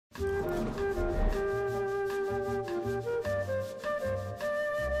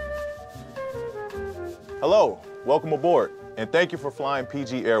Hello, welcome aboard, and thank you for flying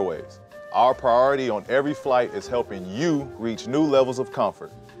PG Airways. Our priority on every flight is helping you reach new levels of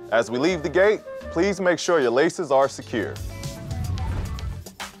comfort. As we leave the gate, please make sure your laces are secure.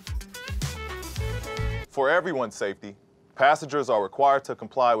 For everyone's safety, passengers are required to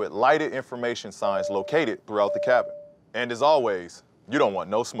comply with lighted information signs located throughout the cabin. And as always, you don't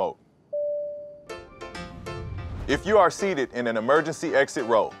want no smoke. If you are seated in an emergency exit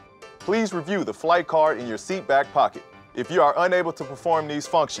row, please review the flight card in your seat back pocket. If you are unable to perform these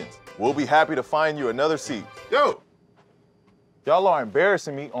functions, we'll be happy to find you another seat. Yo! Y'all are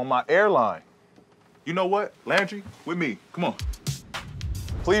embarrassing me on my airline. You know what? Landry, with me. Come on.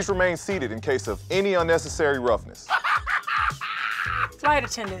 Please remain seated in case of any unnecessary roughness. Flight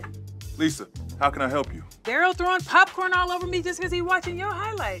attendant. Lisa, how can I help you? Daryl throwing popcorn all over me just because he's watching your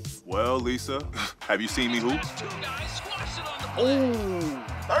highlights. Well, Lisa, have you seen me hoop? Oh,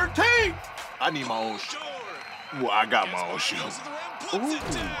 13! I need my own shoe. Well, I got my own shoe. Ooh,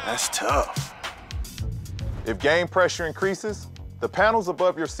 that's tough. If game pressure increases, the panels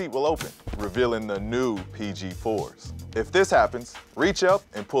above your seat will open, revealing the new PG-4s. If this happens, reach up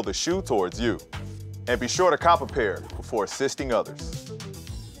and pull the shoe towards you. And be sure to cop a pair before assisting others.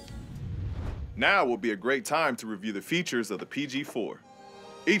 Now will be a great time to review the features of the PG-4.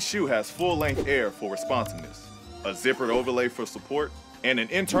 Each shoe has full-length air for responsiveness, a zippered overlay for support, and an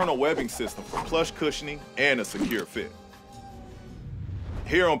internal webbing system for plush cushioning and a secure fit.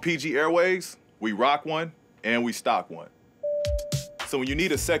 Here on PG Airways, we rock one and we stock one. So when you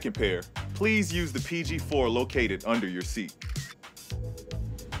need a second pair, please use the PG-4 located under your seat.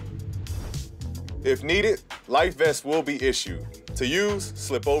 If needed, life vests will be issued. To use,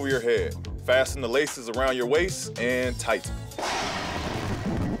 slip over your head. Fasten the laces around your waist and tighten.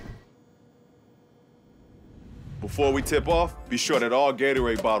 Before we tip off, be sure that all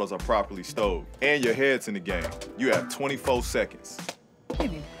Gatorade bottles are properly stowed and your head's in the game. You have 24 seconds.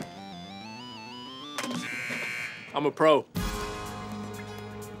 I'm a pro.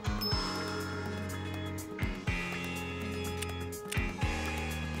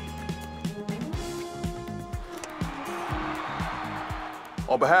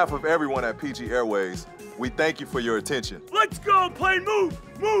 On behalf of everyone at PG Airways, we thank you for your attention. Let's go, plane, move!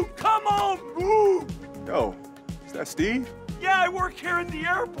 Move, come on, move! Yo, is that Steve? Yeah, I work here at the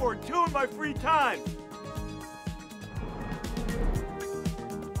airport, too, in my free time.